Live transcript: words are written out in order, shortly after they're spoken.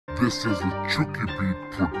This is a Chuki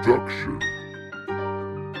production.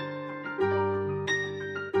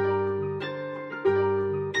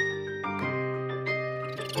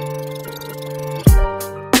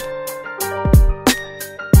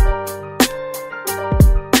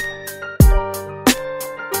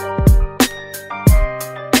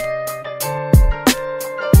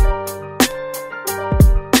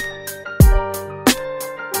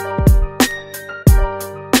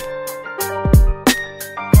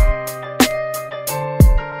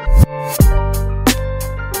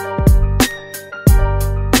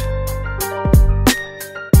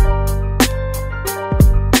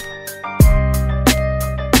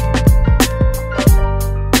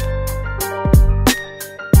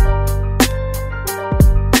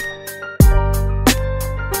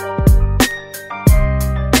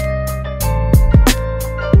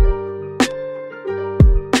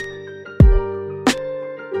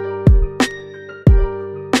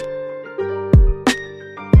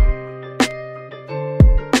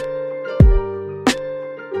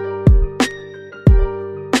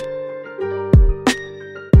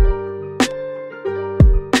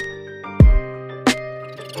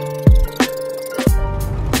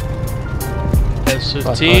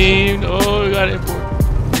 S15. Oh, we got it.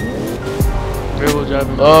 Rear wheel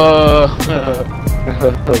driving.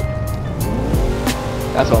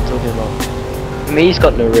 That's what I'm talking about. Me's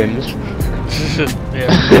got no rims. Yeah.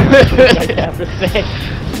 I have to say.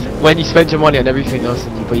 When you spend your money on everything else,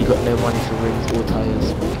 but you got no money for rims or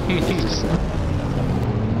tires, it's just.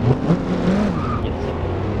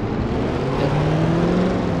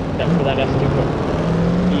 Except for that S2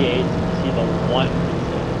 V8, see the one.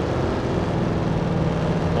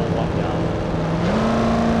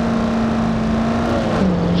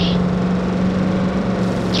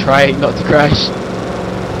 Try not to crash.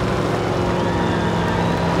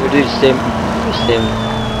 We'll do sim.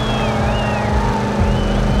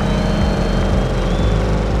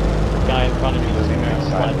 Guy in front of me is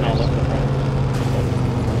sliding all over the front.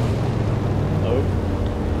 Oh.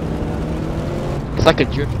 It's like a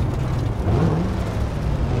drift.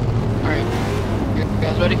 Alright, you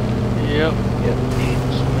guys ready? Yep.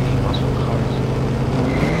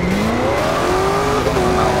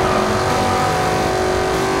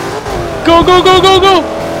 Go, go, go, go, go!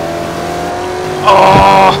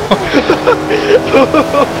 Oh!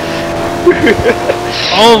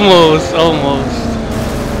 Almost.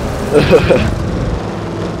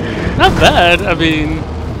 Not bad, I mean...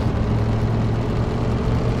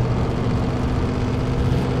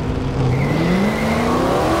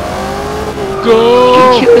 Go!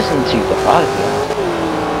 GTO isn't too bad, yeah.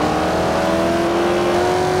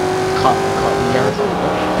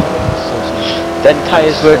 Then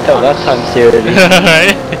tires worked out that time, seriously.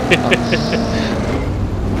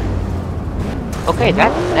 Okay,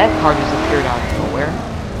 that car just appeared out of nowhere.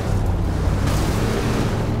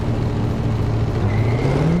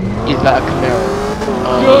 Is that a Camaro?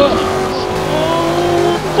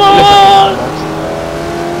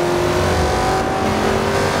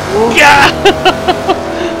 Yeah!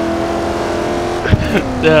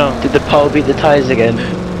 Damn. Did the power beat the tires again?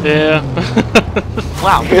 Yeah.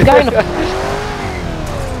 Wow, the guy in the...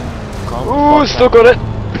 Ooh, still got it!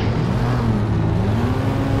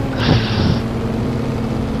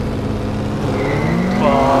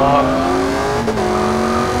 Fuck.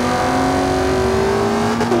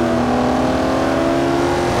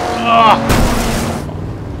 Ah!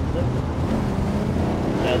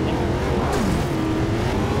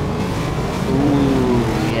 Ooh,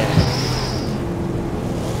 yes.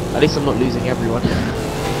 At least I'm not losing everyone.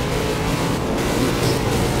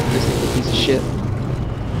 This thing's a piece of shit.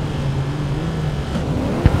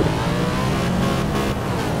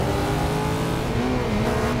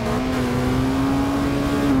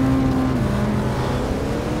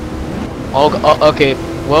 Oh, okay.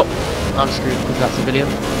 Well, I'm screwed because that's a civilian.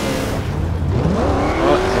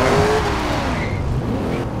 Oh, sorry.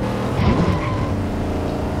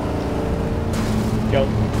 Go.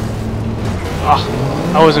 Oh,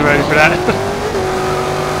 I wasn't ready for that.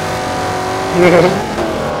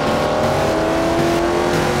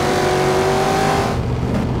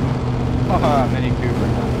 Haha, Mini Cooper.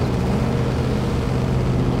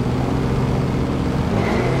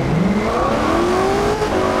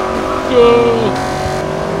 Go!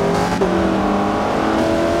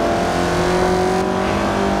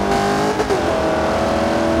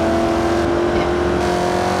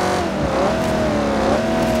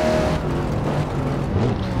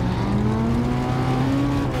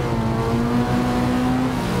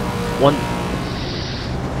 One.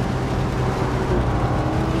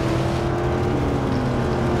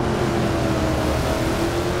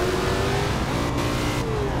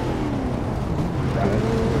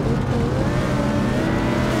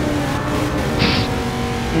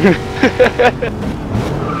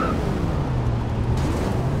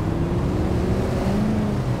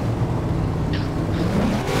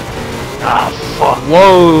 Ah, fuck.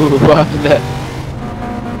 Whoa, what happened there?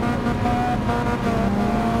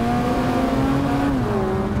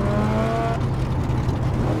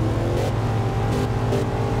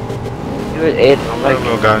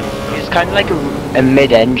 It's kind of like a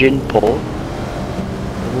mid-engine pull.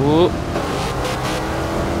 Ooh.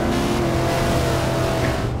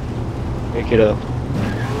 Pick it up.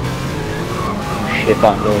 Shit,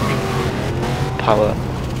 that launch. Power.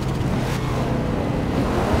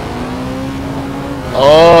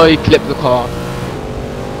 Oh, he clipped the car.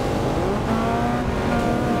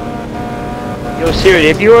 Yo, seriously,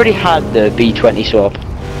 have you already had the B20 swap?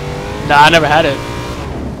 Nah, I never had it.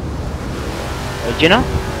 Do you know?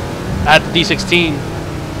 I had the D16.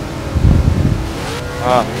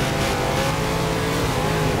 Ah.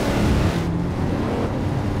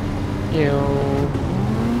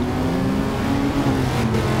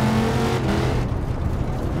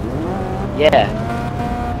 Yeah.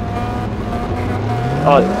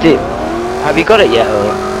 Oh, dude. Have you got it yet,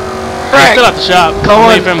 or? I'm still at the shop. Come I'm on.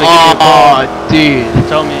 waiting for him to give me a call. Oh, dude.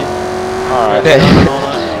 Tell me. Alright.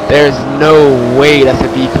 There's no way that's a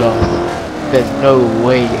B class. There's no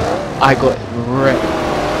way. I got wrecked.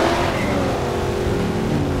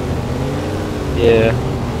 Yeah.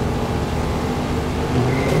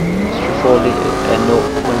 Extra 40 and no.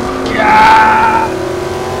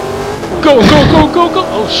 Go, go, go, go, go!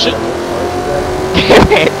 Oh shit!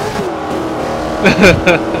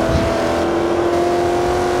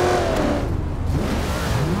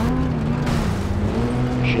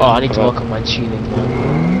 Oh, I need to work on my tuning.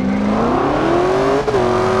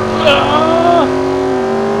 Ah!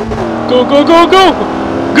 Go, go, go, go!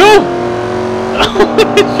 Go!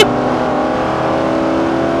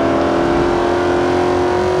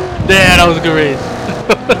 Damn, that was a good race.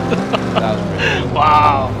 That was pretty good.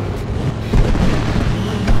 Wow.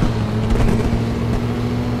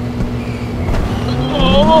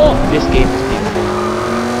 Oh, This game is beautiful.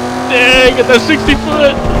 dang, get that 60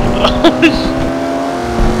 foot.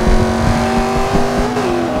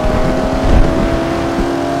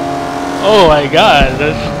 Oh my god,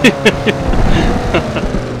 that's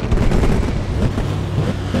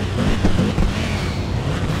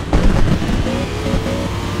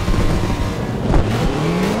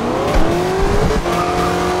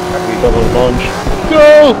We got a launch.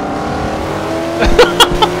 go!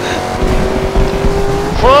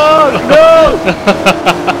 Fuck! No!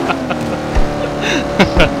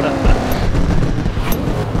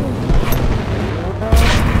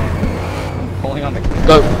 Pulling on the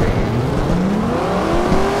Go.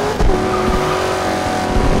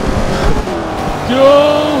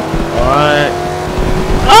 Go! Alright.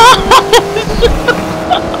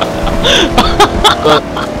 Go.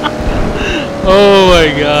 Oh my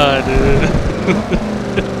god, dude.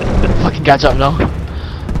 Fucking catch up now.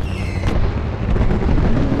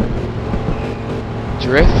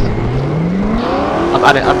 Drift.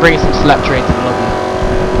 I'm bringing some slap train to the lobby.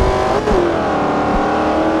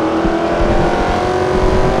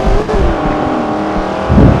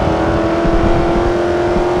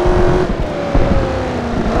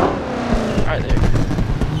 Right there.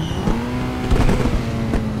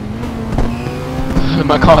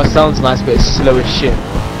 My car sounds nice, but it's slow as shit.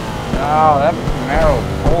 Oh, that Camaro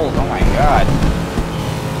pulls, oh my god.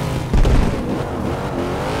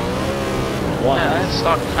 One.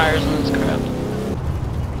 Stock tires and this crap.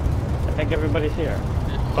 I think everybody's here.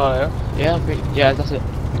 Oh yeah? Yeah, yeah, that's it.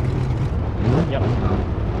 Yep.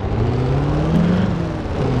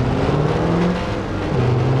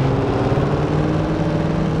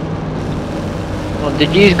 Well,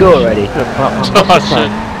 did you go already? Oh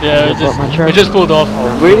shit. Yeah, we just pulled off.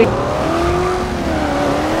 Really?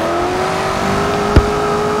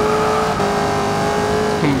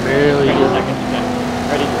 Barely. 30 seconds, okay.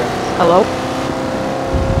 Ready to rip. Hello?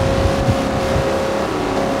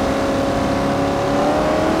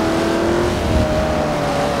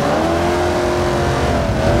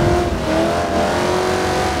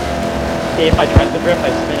 See, if I try to drift, I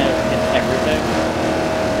spin it against everything.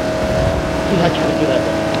 Do not try to do that.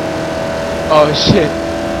 Oh shit.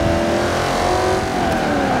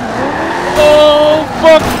 Oh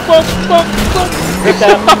fuck, fuck, fuck, fuck. Drift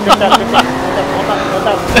out, drift out, drift out. Hold up, hold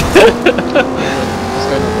up, hold up. What's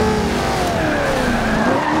going on?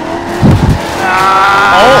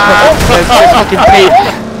 Oh! There's no fucking tape.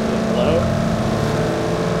 Hello?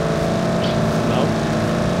 No?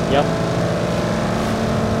 Yep.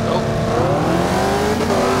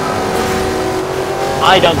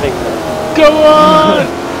 I don't think so. Come on!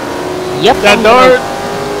 Yep. That dart!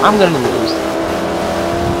 I'm gonna lose.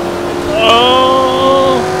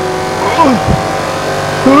 Oh!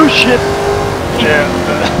 Oh shit! Yeah.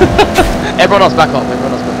 Everyone else back up.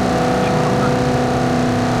 Everyone else back up.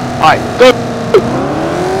 Alright, go!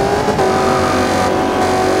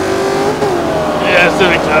 Yeah,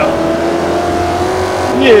 Civic's out.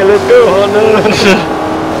 Yeah, let's go, Honda!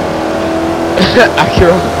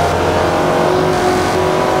 Acura.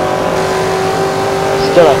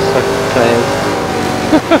 Still have second place.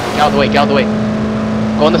 Get out of the way, get out of the way.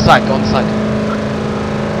 Go on the side, go on the side.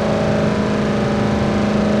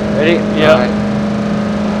 Ready? Yeah. Alright.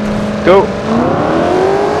 Go!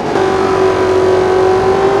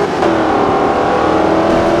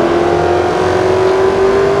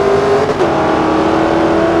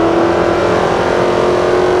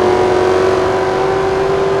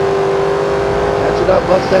 Catch it up,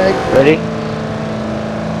 Mustang. Ready?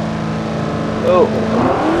 Go!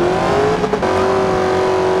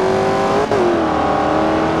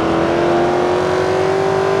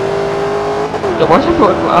 Where's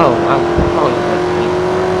everyone? Oh, I'm probably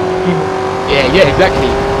Yeah, yeah, exactly.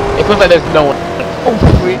 It feels like there's no one. Oh,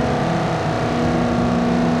 sweet.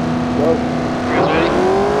 Go. You guys ready?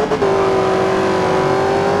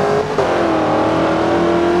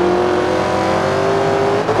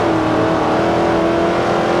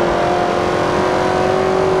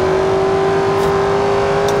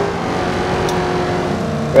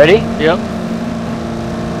 Ready? Yep.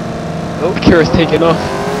 Oh, Kira's taking off.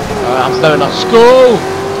 I'm slowing up. Let's go!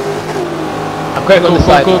 I'm going on the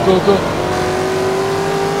side. Go, go, go.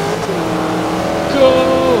 Go!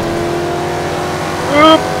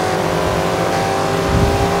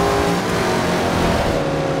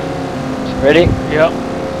 Ready? Yep.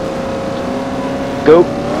 Go.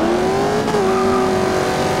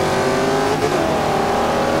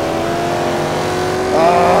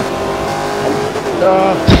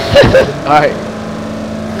 Alright.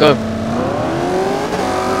 Go.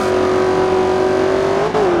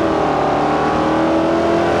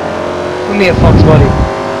 Put me a Foxbody.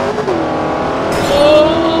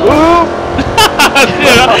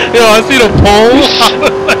 Yo, I see the pole.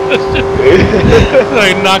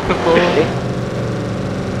 Like, knock the pole.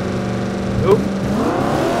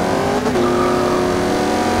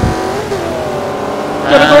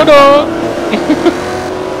 Gotta go, dog.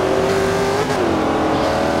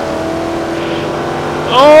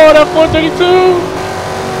 Oh, that 432.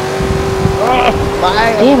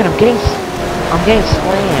 Damn it, I'm getting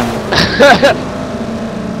slammed.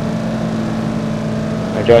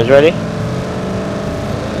 Are you guys ready?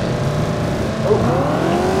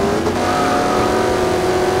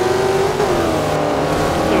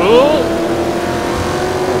 Oh,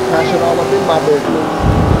 Crashing all up in my business.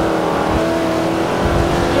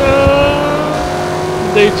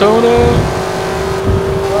 Daytona.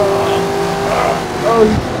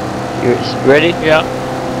 You ready? Yeah.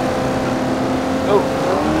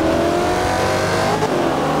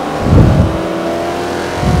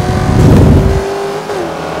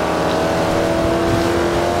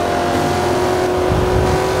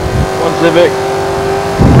 One Civic.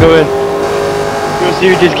 Keep going. Go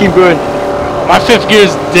Civic, just keep going. My fifth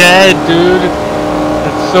gear's dead, dude.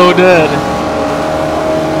 It's so dead.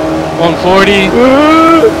 140.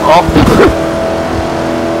 Oh.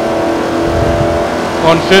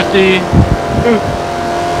 150.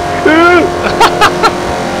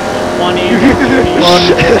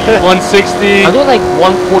 160. I'm doing like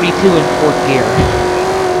 142 in fourth gear.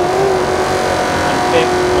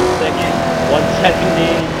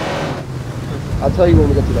 170. I'll tell you when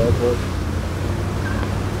we get to the airport.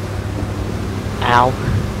 Ow.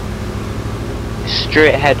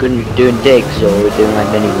 Straight ahead when you're doing digs, or we're doing like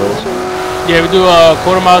mini rolls. Yeah, we do a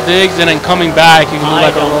quarter-mile digs, and then coming back, you can do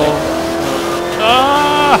like a don't roll.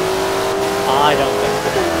 Ah! I don't think so.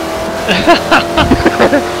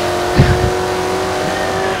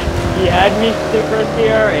 He had me stick right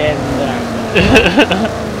here, and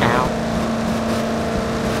Ow.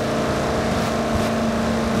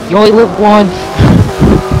 You only live once.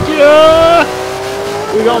 Yeah!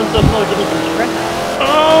 we're going so slow, didn't even try.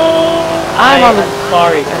 Oh! I'm on the.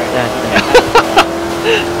 Sorry, Craig.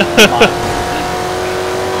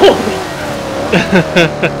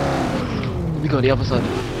 We go the other side.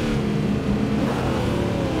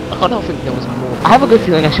 I don't think there was more. I have a good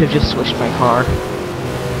feeling I should have just switched my car.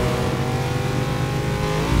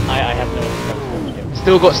 I have no responsibility.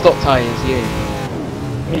 Still got stock tires, yeah.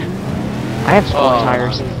 I have sport Oh.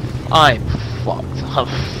 tires. I'm fucked. I'm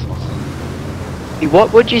fucked.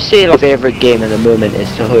 What would you say your favourite game at the moment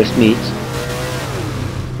is to host meets?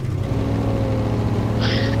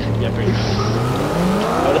 Yeah, pretty much. I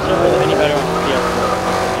would have served any better on PS4.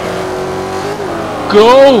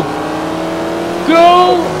 Go!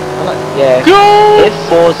 Go! Yeah. Go! If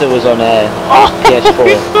Forza was on PS4,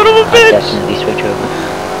 You son of a I'd bitch! definitely switch over.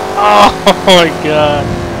 Oh my god.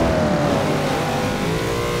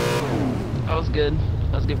 That was good.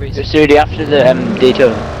 That was good racing. So, Rudy, after the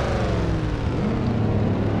Daytona.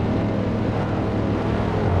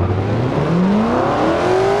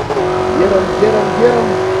 Get him.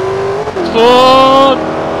 Fuck!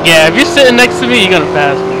 Yeah, if you're sitting next to me, you're gonna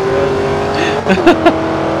pass me, bro.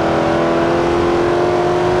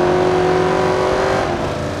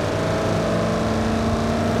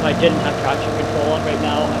 If I didn't have traction control on right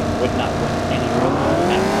now, I would not win any road.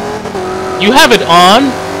 You have it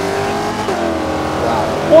on?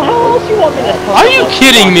 Well, how else you want me to tell Are you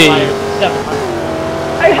kidding me?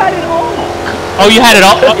 I had it on! Oh, you had it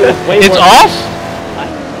off? It's off?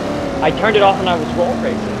 I turned it off when I was roll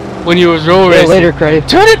racing. When you was roll racing. Later, Creddy.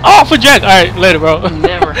 Turn it off for drag. Alright, later, bro.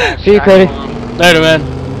 Never had See you, Creddy. Later, man.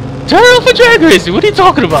 Turn it off for drag racing. What are you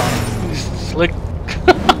talking about? Slick.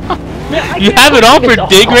 Man, You have it on for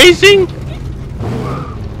dig racing?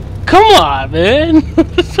 Come on, man.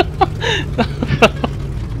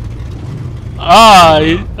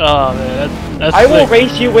 Oh man, that's I will sick.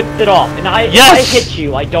 race you with it off, and if I hit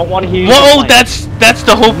you, I don't want to hear you. Whoa, that's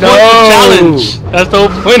the whole point of the challenge. That's the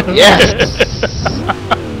whole point of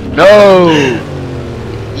No!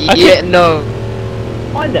 Yeah, no.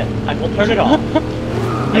 Fine then, I will turn it off.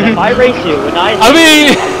 And if I race you, and I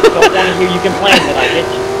don't want to hear you complain that I hit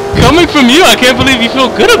you. Coming from you, I can't believe you feel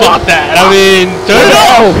good about that. I mean, turn it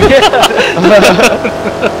off.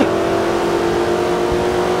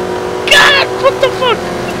 God, what the fuck?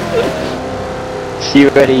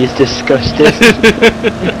 CReddy is disgusted.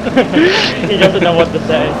 He doesn't know what to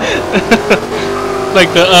say.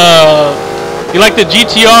 Like you like the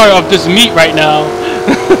GTR of this meat right now.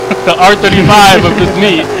 The R35 of this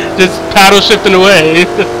meat. Just paddle shifting away.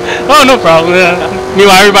 Oh, no problem. Yeah.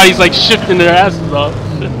 Meanwhile, everybody's like shifting their asses off.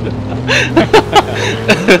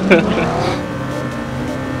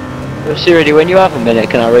 CReddy, when you have a minute,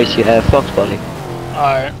 can I race you Foxbody?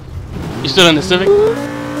 Alright. You still in the Civic?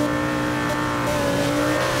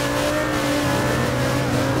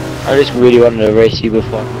 I just really wanted to race you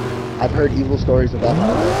before. I've heard evil stories about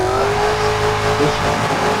this one.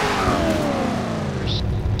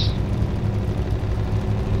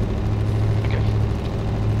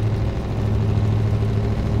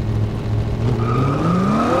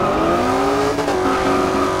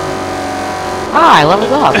 Ah, I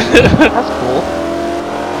leveled up. That's cool.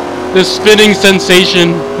 The spinning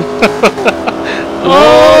sensation.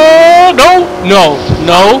 Oh no!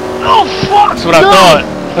 Oh fuck! That's what I thought.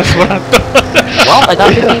 That's what I thought. Well, I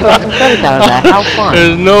got 15,000 credits out of that. How fun.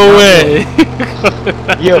 There's no way.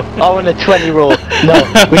 Yo, I want a 20 roll. No,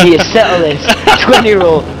 we need to settle this. 20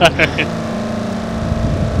 roll.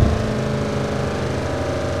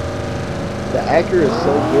 The Acura is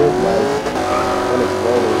so good, like when it's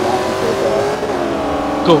rolling, not to take off.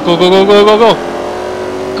 Go.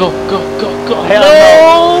 Go. Hell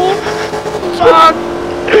no! Fuck!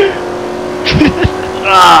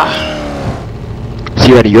 Ah.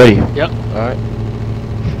 You ready? Yep. Alright.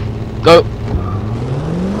 Go.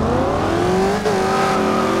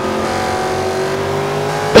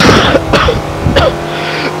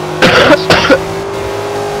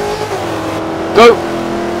 Go.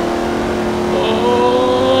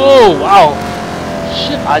 Oh, wow.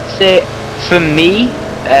 Shit. I'd say, for me,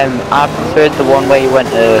 I preferred the one where you went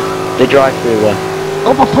to the drive-through one.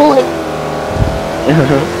 Oh, my bullet!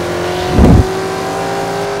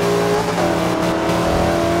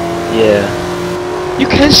 Yeah. You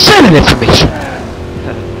can send an information!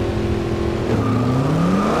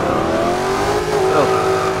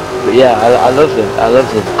 But yeah, I love them. I love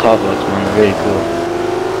the car mods, man. They're really cool.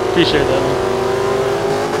 Appreciate that, man.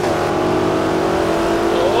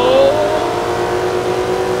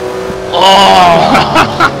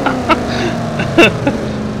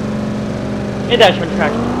 Hey, that's your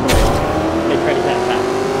traction control. Hey, Freddy, that fast.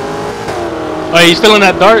 Oh, you still in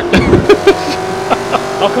that dart?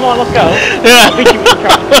 Oh, come on, let's go. Yeah. I'll beat you with the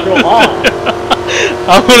traction control on.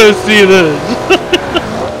 I wanna see this.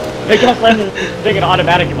 Hey, don't slam this thing in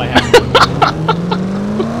automatic in my head.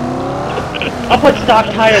 I'll put stock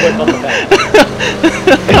tire whip on the back.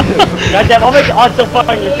 Goddamn, I'll make the odds so far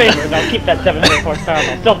in your favor, and I'll keep that 700 horsepower,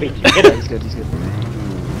 and I'll still beat you. Get it? He's good.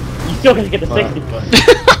 You still gonna get the 60.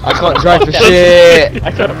 I can't drive for shit.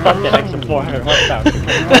 I should've fucked that extra 400 horsepower.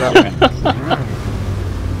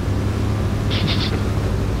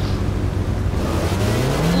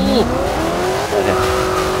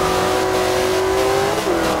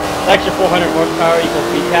 Extra 400 horsepower equals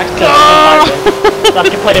speed tax. Stop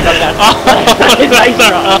complaining about that. Nice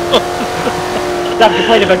drop. Stop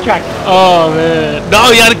complaining about traction. Oh man.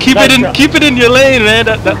 No, you gotta keep it in your lane, man.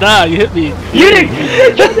 Nah, you hit me. You didn't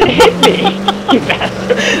hit me, you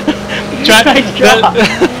bastard. Nice drop.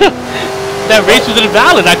 That race was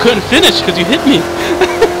invalid. I couldn't finish because you hit me.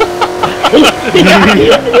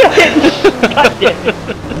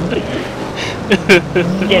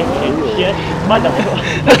 Shit.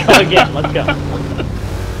 Let's go again. Let's go.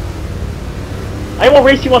 I will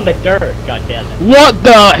race you on the dirt. God damn it. What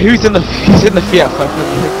the? Who's in the Fiat 500?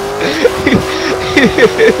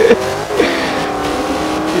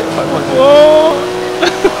 Whoa.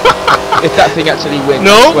 If that thing actually wins.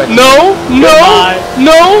 No.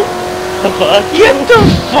 The fuck? Get the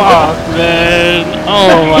fuck, man.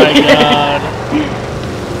 Oh my god.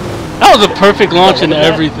 That was a perfect launch and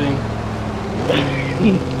everything.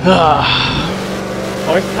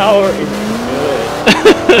 Horsepower is good.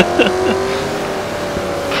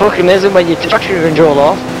 Fucking isn't when you traction control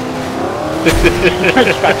off.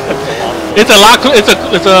 It's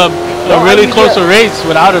a really closer race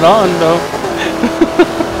without it on though.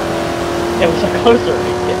 It was a closer race.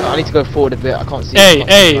 I need to go forward a bit. I can't see.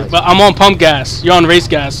 Hey, but I'm on pump gas. You're on race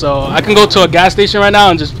gas, so I can go to a gas station right now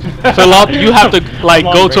and just fill up. You have to like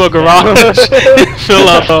go to a garage, fill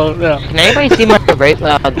up. Yeah. Can anybody see my brake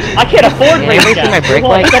light? I can't afford race gas. My brake I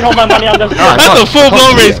light? spend all my money on this. That's a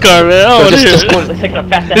full-blown race car, man. Oh,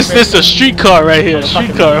 This this is a street car right here.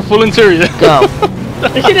 Street car, full interior. Go.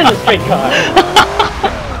 This shit is a straight car.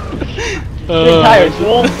 Big tires,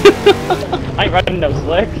 fool. I ain't running no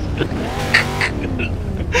slicks.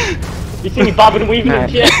 You see me bobbing and weaving and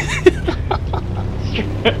shit?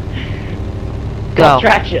 Go.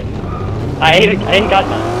 Traction. I ain't got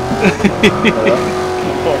none.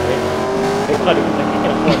 Ford race. It's funny because I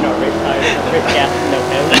can't afford no race tires, no race gas, no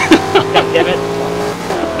hose. God damn it.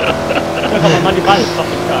 I took all my money to buy this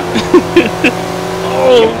fucking car.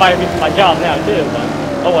 You can fire me for my job now too, but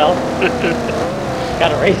oh well.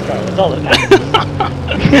 Got a race car, that's all that matters.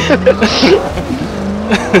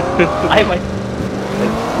 I have my...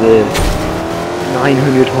 The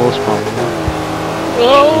 900 horsepower.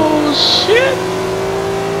 Oh shit!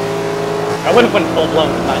 I would have went full blown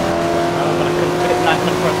with 900 horsepower, but I couldn't fit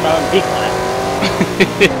 900 horsepower in B class.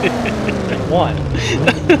 One.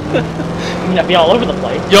 I mean, I'd be all over the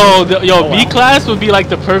place. Yo, B class would be like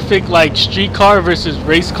the perfect like street car versus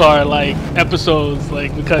race car like episodes,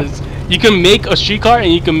 like because you can make a street car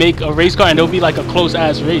and you can make a race car and it'll be like a close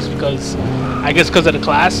ass race because I guess because of the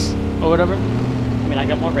class or whatever. I mean, I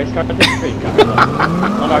got more race cars than street cars. So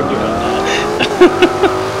don't argue about that.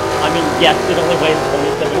 I mean, yes, it only weighs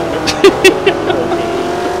 2,700 pounds.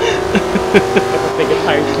 It's the biggest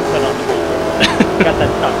tires you can put on the race car. You got that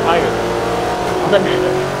stock tire. All that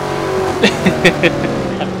matters.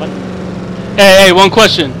 Have fun. Hey, one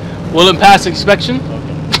question. Will it pass inspection?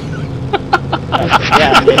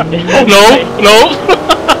 Yeah. No.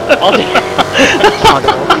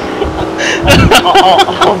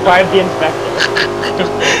 I'll bribe the inspector.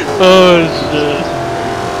 Oh shit.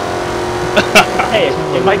 Hey,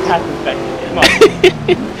 it might pass inspection. Come on.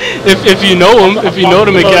 if you know him, if you know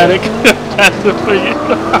the mechanic, pass it for you.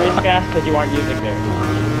 Race gas that you aren't using there.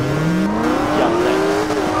 Just saying.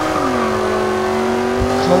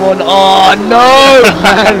 Come on. Oh no,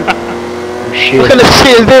 man. Shit. What kind of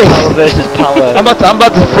shit is this? Power versus power. I'm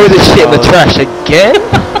about to throw this shit in the trash again.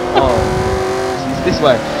 Oh, this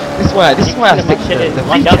way. This is why I stick to the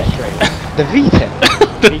VTEC. The VTEC.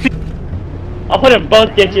 I'll put it in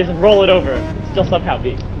both ditches and roll it over. Still somehow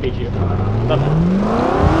beat you. Somehow.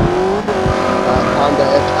 On the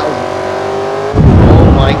H1000. Oh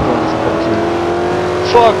my god,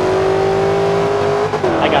 Fuck.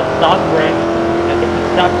 I got stock brakes. I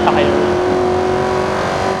got stock tires.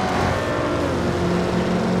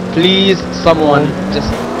 please, someone,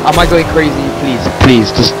 just, am I going crazy?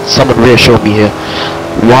 Please, just someone reassure me here.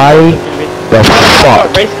 Why the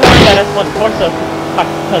fuck? Race car that S1 Forza. I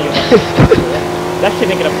can tell you that. That should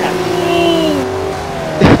make it a pass.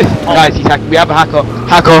 Guys, he's hack. We have a hacker.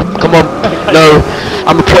 Hacker, come on. No,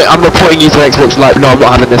 I'm reporting you to Xbox Live. No, I'm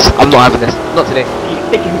not having this. Not today.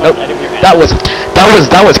 Nope. That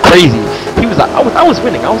was crazy. He was like, I was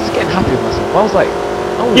winning. I was getting happy with myself. I was like,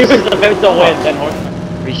 he was about to win, then Horseman.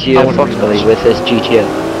 Receive Foxbody with this GTO.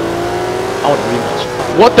 I want a rematch.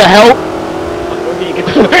 What the hell?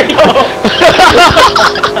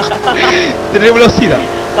 Did anyone else see that?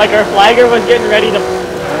 Like our flagger was getting ready to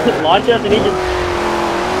launch us, and he just.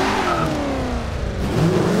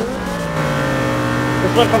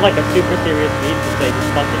 This went from like a super serious beat to say just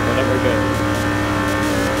fuck it, whatever, good.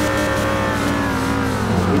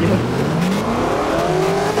 We you.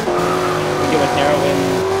 You with heroin.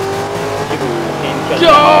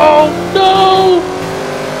 No!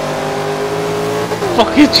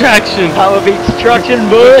 Fucking traction. Power beats traction,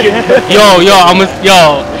 boy. Yo,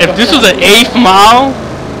 if this was an 8th mile,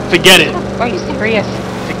 forget it. Are you serious?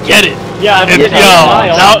 Forget it. Yeah, I'm Yo,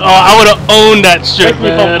 I would have owned that strip, Race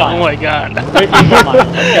me man. 4 miles. Oh my god. Race me 4 miles.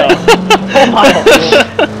 Let's go. 4 miles.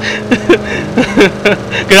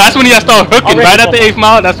 Cause that's when you gotta start hooking. I'll Right race at the you 8th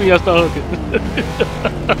mile, that's when you gotta start hooking.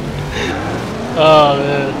 Oh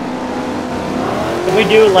man. Can we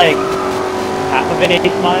do like half of an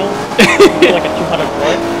 8th mile? Like a 200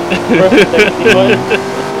 foot? Versus 50 foot?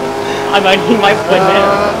 He might win there.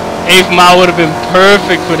 8th mile would have been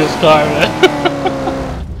perfect for this car, man.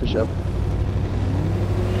 For sure.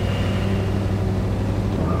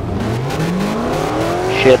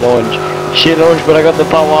 Shit launch, but I got the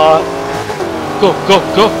power. Go.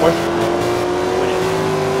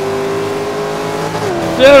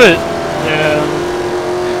 Damn it. Yeah.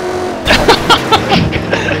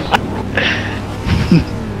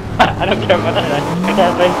 I don't care about that. I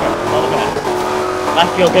can't think for it. All the best. I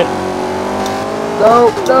feel good. No.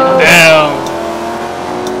 Damn.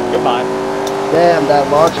 Goodbye. Damn, that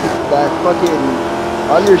launch, that fucking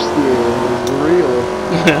understeer was real.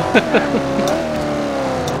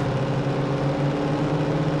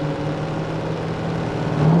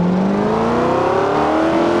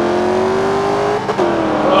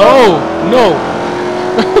 Oh no.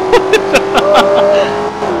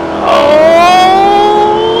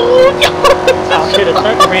 Oh shit, it's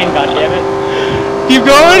starting to rain, goddammit. Keep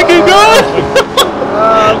going. I'm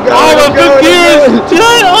Oh, my fifth gears! Did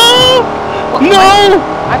I? Oh! No!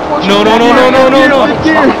 No! Fifth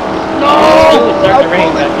gear. It's starting to rain,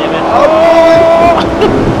 goddammit.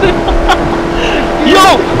 Yo!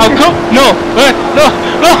 I'm no! No!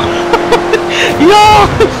 Yo!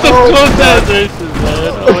 So close ass races,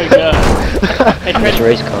 man. Oh my god. Hey, It's a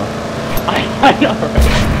race car. I know, right?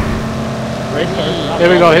 Race car. Here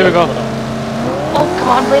we go. Oh, come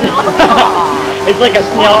on, blame it on the car. It's like a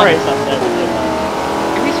snail race up there.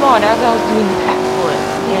 Every spawn as I was doing the backflip.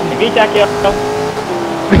 Yeah. VTAC, yo.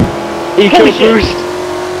 Eco Holy shit. boost.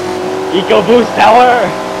 Eco boost power.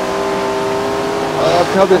 I'm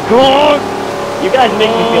coming. You guys make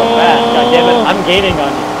me feel fast, goddammit. I'm gaining on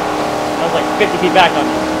you. I was like 50 feet back on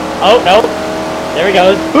you. Oh, no. There he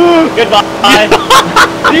goes. Goodbye.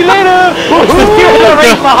 See you later.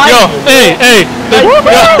 Yo, hey.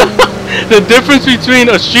 The difference between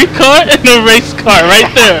a street car and a race car,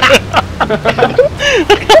 right there.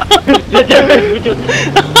 The difference between...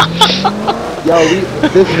 Yo,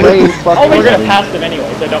 this rain fucking... Oh, we're gonna pass them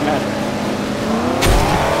anyway, so it don't matter.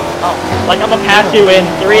 Oh, like I'm gonna pass you in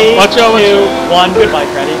 3, Watch out, 2, 1. Goodbye,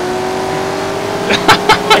 Freddy.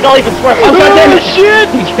 Like I'll even swear. Oh, goddamn it! shit!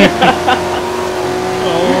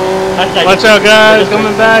 Watch out, guys,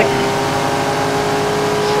 coming back.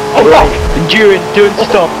 Oh, fuck! Endurance, don't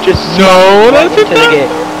stop, just No, that's until they get.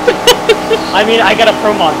 I mean, I got a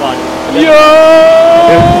pro mod body. Yo!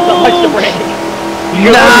 So much to break.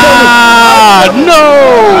 Nah, no!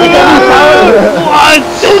 What?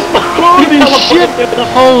 Holy shit!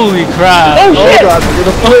 Holy crap! Oh Oh shit! god, we're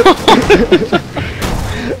gonna flip.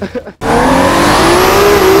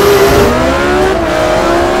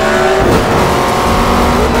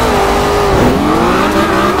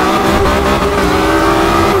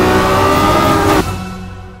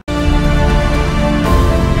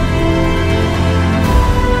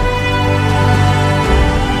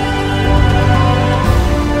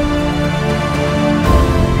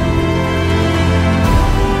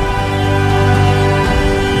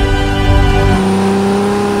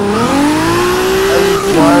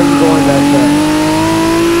 Why are you going that fast?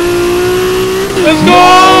 Let's go!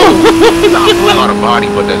 Nah, I flew out of body,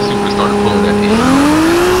 but that super started pulling that in.